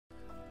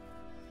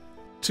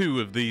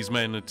Two of these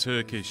men are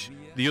Turkish,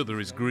 the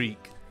other is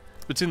Greek.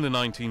 But in the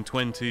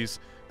 1920s,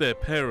 their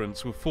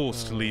parents were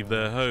forced to leave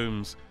their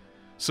homes.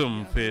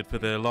 Some feared for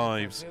their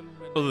lives,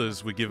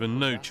 others were given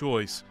no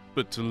choice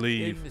but to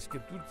leave.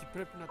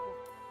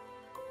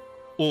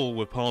 All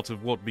were part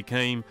of what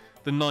became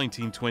the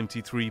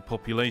 1923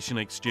 population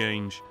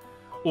exchange.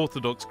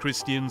 Orthodox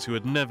Christians who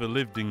had never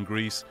lived in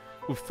Greece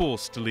were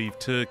forced to leave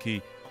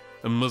Turkey,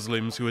 and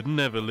Muslims who had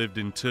never lived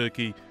in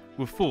Turkey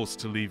were forced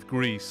to leave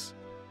Greece.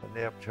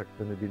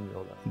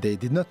 They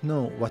did not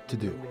know what to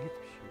do.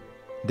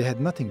 They had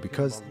nothing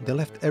because they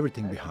left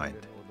everything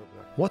behind.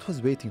 What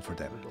was waiting for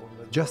them?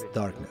 Just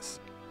darkness.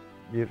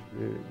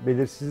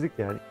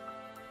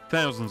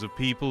 Thousands of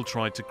people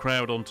tried to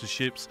crowd onto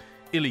ships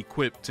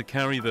ill-equipped to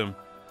carry them,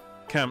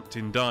 camped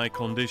in dire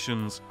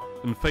conditions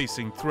and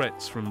facing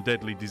threats from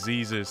deadly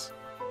diseases.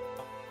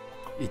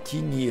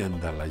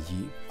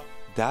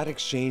 That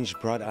exchange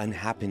brought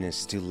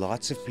unhappiness to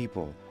lots of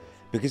people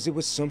because it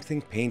was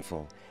something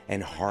painful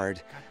and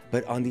hard,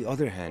 but on the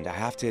other hand, I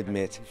have to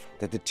admit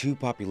that the two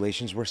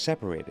populations were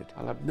separated.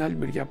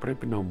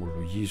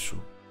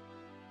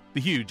 The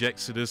huge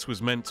exodus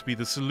was meant to be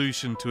the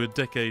solution to a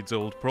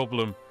decades-old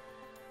problem.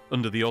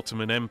 Under the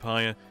Ottoman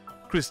Empire,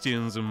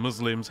 Christians and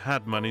Muslims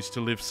had managed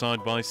to live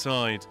side by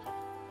side,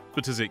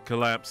 but as it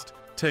collapsed,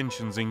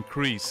 tensions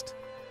increased.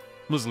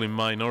 Muslim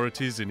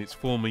minorities in its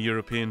former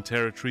European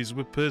territories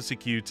were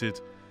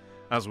persecuted,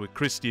 as were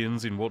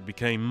Christians in what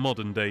became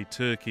modern-day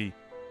Turkey.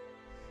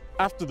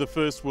 After the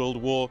First World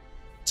War,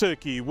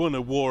 Turkey won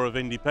a war of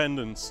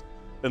independence,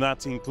 and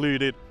that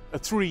included a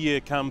 3-year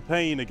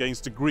campaign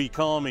against a Greek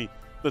army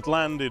that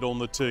landed on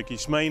the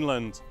Turkish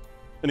mainland.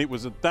 And it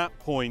was at that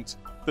point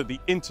that the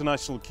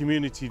international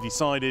community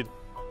decided,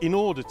 in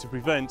order to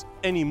prevent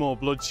any more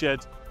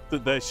bloodshed,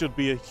 that there should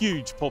be a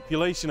huge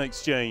population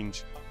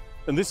exchange.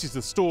 And this is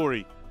the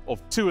story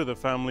of two of the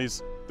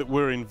families that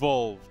were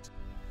involved.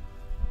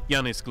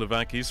 Yanis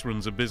Glavakis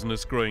runs a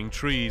business growing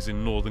trees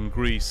in northern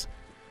Greece.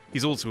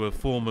 He's also a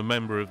former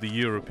member of the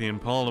European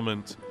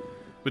Parliament,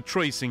 but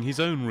tracing his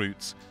own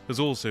roots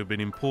has also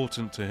been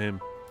important to him.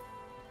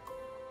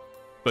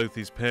 Both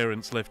his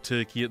parents left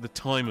Turkey at the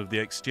time of the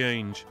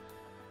exchange.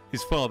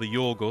 His father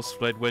Yorgos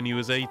fled when he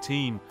was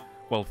 18,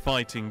 while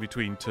fighting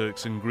between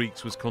Turks and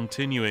Greeks was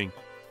continuing.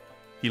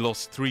 He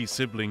lost 3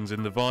 siblings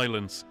in the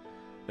violence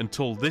and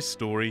told this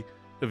story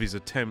of his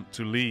attempt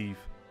to leave.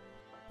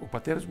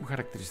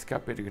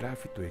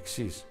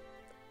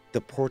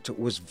 The port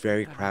was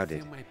very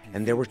crowded,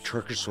 and there were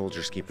Turkish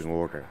soldiers keeping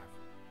order.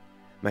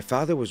 My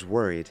father was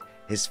worried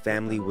his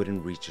family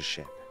wouldn't reach a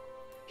ship.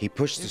 He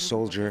pushed the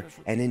soldier,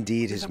 and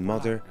indeed his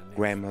mother,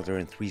 grandmother,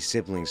 and 3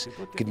 siblings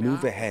could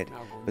move ahead,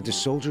 but the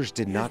soldiers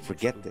did not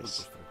forget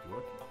this.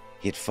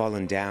 He had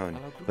fallen down,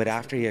 but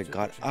after he had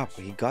got up,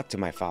 he got to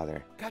my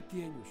father.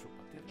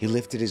 He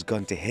lifted his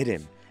gun to hit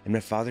him, and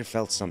my father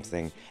felt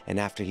something, and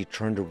after he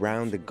turned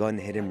around, the gun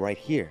hit him right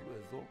here.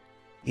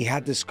 He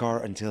had the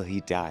scar until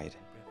he died.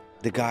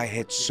 The guy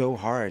hit so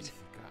hard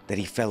that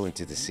he fell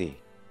into the sea.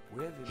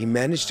 He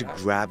managed to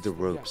grab the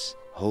ropes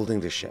holding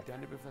the ship.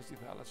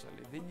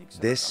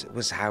 This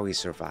was how he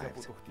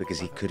survived, because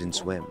he couldn't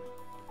swim.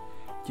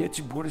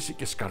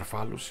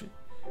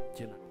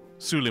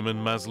 Suleiman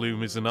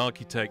Mazlum is an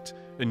architect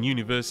and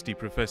university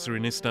professor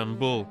in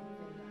Istanbul.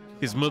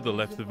 His mother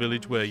left the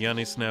village where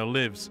Yanis now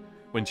lives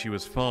when she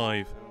was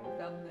 5.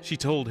 She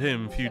told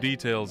him few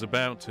details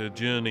about her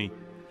journey,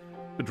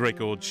 but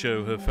records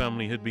show her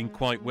family had been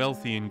quite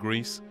wealthy in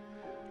Greece,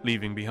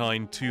 leaving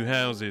behind 2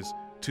 houses,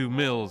 2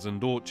 mills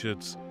and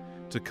orchards,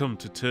 to come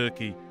to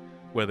Turkey,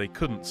 where they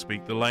couldn't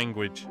speak the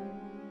language.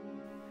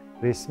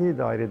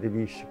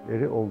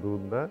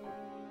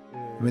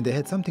 When they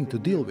had something to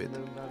deal with,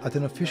 at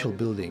an official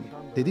building,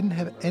 they didn't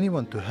have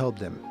anyone to help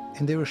them,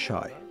 and they were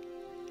shy.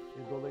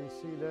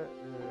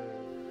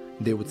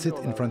 They would sit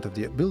in front of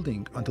the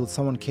building until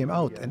someone came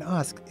out and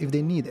asked if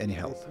they need any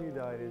help.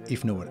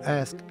 If no one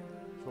asked,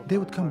 they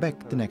would come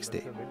back the next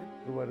day.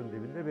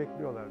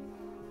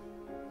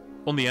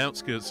 On the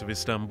outskirts of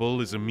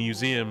Istanbul is a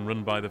museum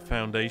run by the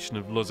Foundation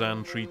of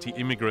Lausanne Treaty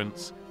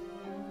Immigrants.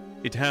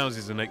 It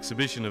houses an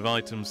exhibition of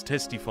items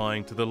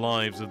testifying to the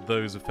lives of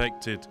those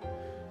affected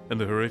and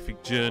the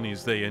horrific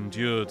journeys they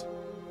endured.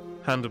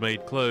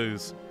 Handmade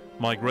clothes,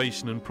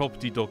 migration and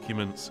property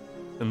documents,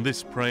 and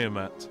this prayer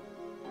mat.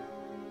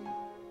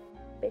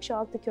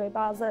 5-6 köy,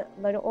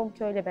 bazıları 10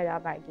 köyle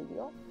beraber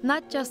geliyor.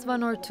 Not just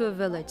 1 or 2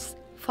 villages,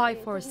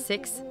 5 or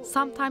 6,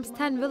 sometimes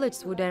 10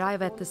 villages would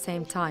arrive at the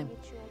same time.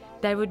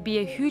 There would be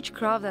a huge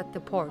crowd at the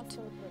port.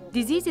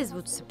 Diseases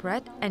would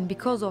spread, and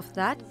because of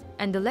that,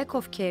 and the lack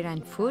of care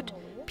and food,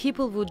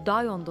 people would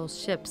die on those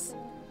ships.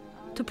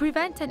 To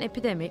prevent an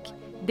epidemic,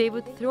 they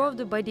would throw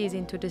the bodies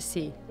into the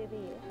sea.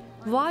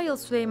 While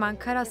Süleyman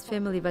Kara's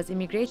family was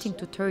immigrating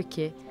to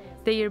Turkey,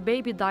 their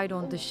baby died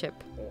on the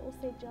ship.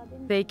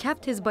 They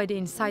kept his body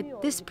inside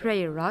this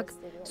prayer rug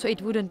so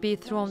it wouldn't be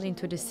thrown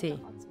into the sea.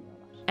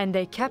 And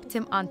they kept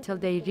him until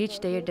they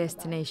reached their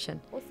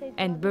destination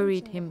and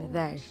buried him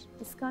there.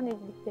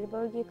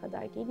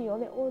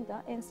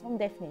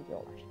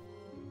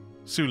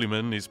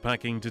 Suleiman is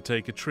packing to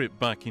take a trip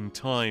back in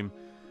time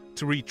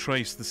to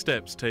retrace the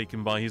steps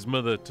taken by his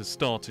mother to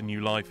start a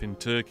new life in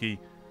Turkey.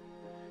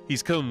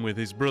 He's come with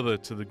his brother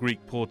to the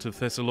Greek port of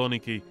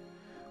Thessaloniki,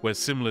 where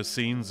similar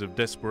scenes of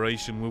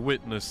desperation were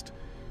witnessed,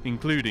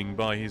 including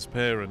by his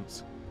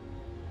parents.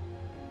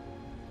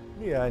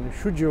 Yani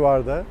şu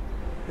civarda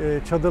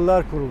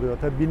çadırlar kuruluyor.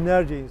 Tabii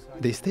binlerce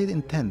insan. They stayed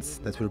in tents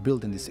that were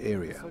built in this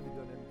area.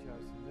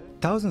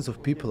 Thousands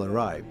of people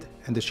arrived,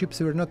 and the ships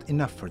were not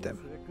enough for them.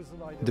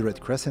 The Red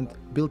Crescent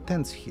built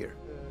tents here.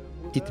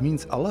 It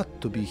means a lot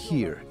to be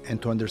here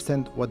and to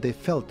understand what they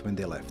felt when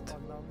they left,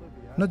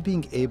 not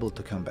being able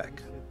to come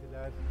back.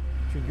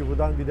 Çünkü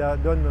buradan bir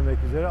daha dönmemek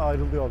üzere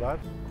ayrılıyorlar.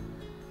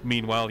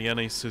 Meanwhile,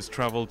 Yanis has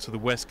travelled to the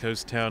west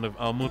coast town of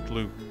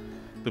Armutlu,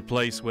 the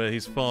place where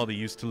his father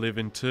used to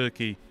live in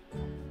Turkey.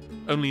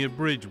 Only a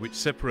bridge which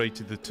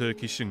separated the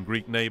Turkish and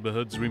Greek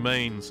neighbourhoods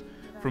remains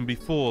from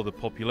before the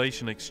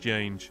population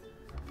exchange.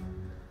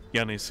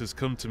 Yanis has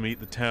come to meet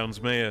the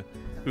town's mayor,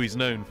 who he's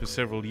known for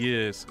several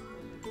years.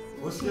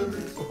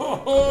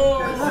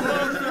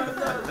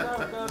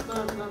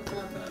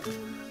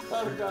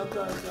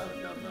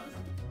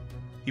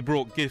 He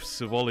brought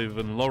gifts of olive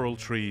and laurel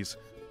trees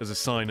as a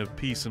sign of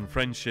peace and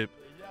friendship,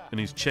 and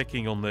is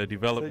checking on their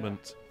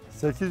development.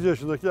 8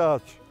 yaşındaki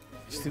ağaç.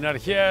 Στην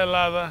αρχαία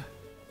Ελλάδα,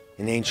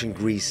 In ancient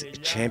Greece,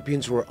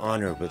 champions were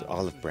honored with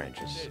olive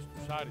branches.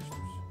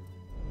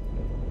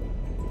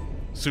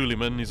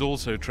 Suleiman is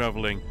also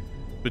travelling,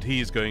 but he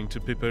is going to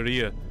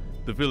Piperia,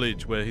 the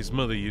village where his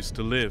mother used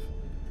to live.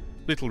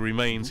 Little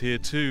remains here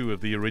too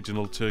of the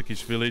original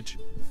Turkish village.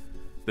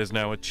 There's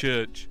now a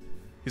church.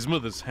 His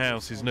mother's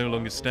house is no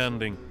longer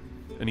standing,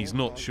 and he's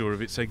not sure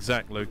of its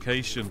exact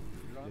location.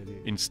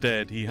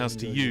 Instead, he has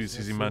to use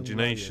his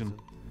imagination.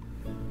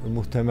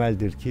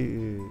 Muhtemeldir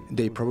ki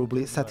They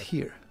probably sat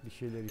here,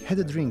 had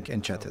a drink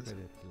and chatted.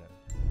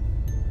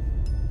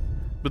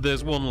 But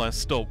there's one last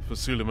stop for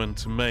Suleiman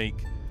to make,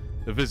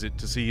 a visit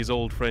to see his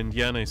old friend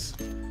Yanis.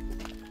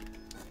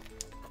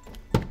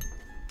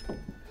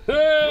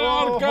 Hey,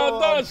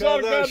 arkadaş.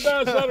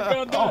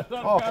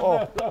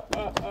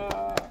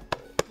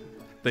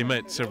 They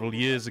met several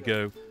years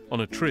ago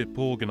on a trip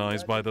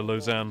organised by the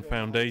Lausanne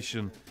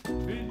Foundation.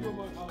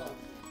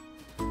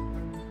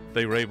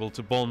 They were able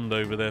to bond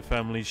over their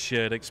family's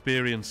shared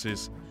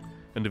experiences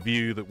and a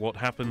view that what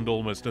happened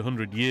almost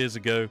 100 years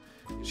ago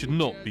should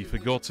not be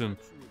forgotten,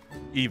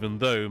 even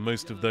though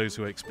most of those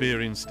who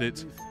experienced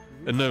it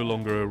are no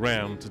longer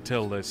around to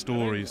tell their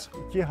stories.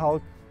 iki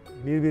halk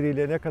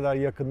birbiriyle ne kadar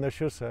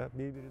yakınlaşırsa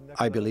birbirinden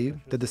I believe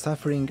that the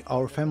suffering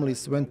our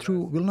families went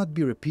through will not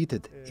be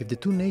repeated if the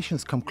two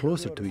nations come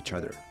closer to each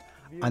other,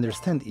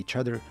 understand each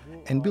other,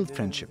 and build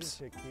friendships.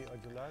 çektiği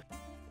acılar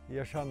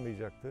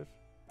yaşanmayacaktır.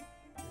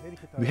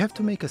 We have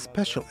to make a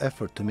special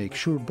effort to make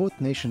sure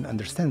both nations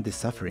understand this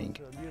suffering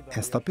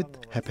and stop it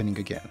happening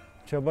again.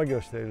 Çaba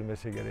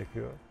gösterilmesi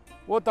gerekiyor.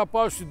 Όταν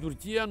πάω στην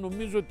Τουρκία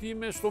νομίζω ότι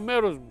είμαι στο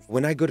μέρος μου.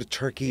 When I go to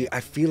Turkey,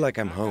 I feel like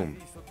I'm home.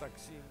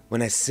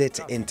 When I sit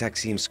in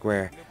Taksim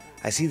Square,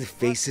 I see the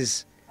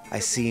faces I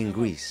see in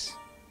Greece.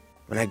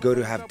 When I go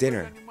to have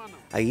dinner,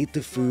 I eat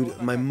the food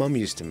my mom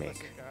used to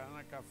make.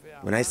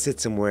 When I sit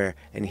somewhere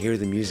and hear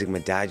the music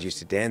my dad used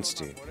to dance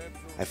to,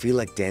 I feel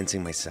like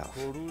dancing myself.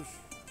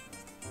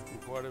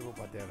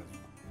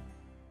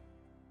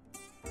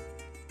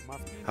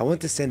 I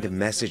want to send a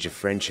message of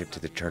friendship to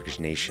the Turkish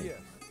nation.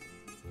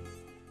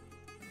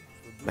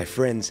 My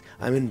friends,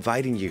 I'm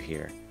inviting you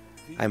here.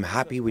 I'm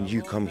happy when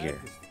you come here.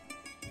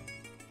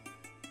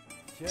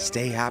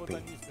 Stay happy.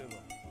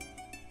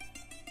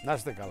 Να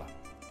είστε καλά.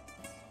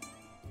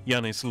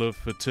 Yanis' love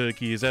for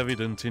Turkey is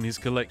evident in his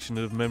collection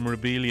of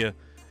memorabilia,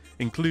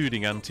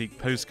 including antique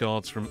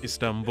postcards from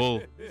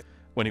Istanbul,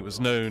 when it was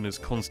known as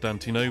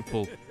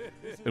Constantinople,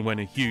 and when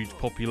a huge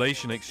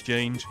population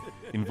exchange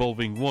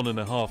involving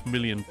 1.5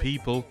 million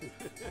people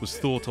was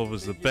thought of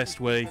as the best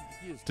way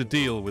to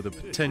deal with a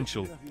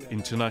potential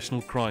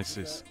international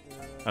crisis.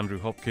 Andrew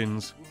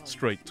Hopkins,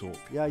 Straight Talk.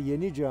 Ya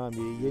yeni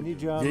cami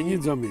Yeni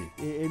cami.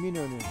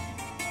 Eminönü.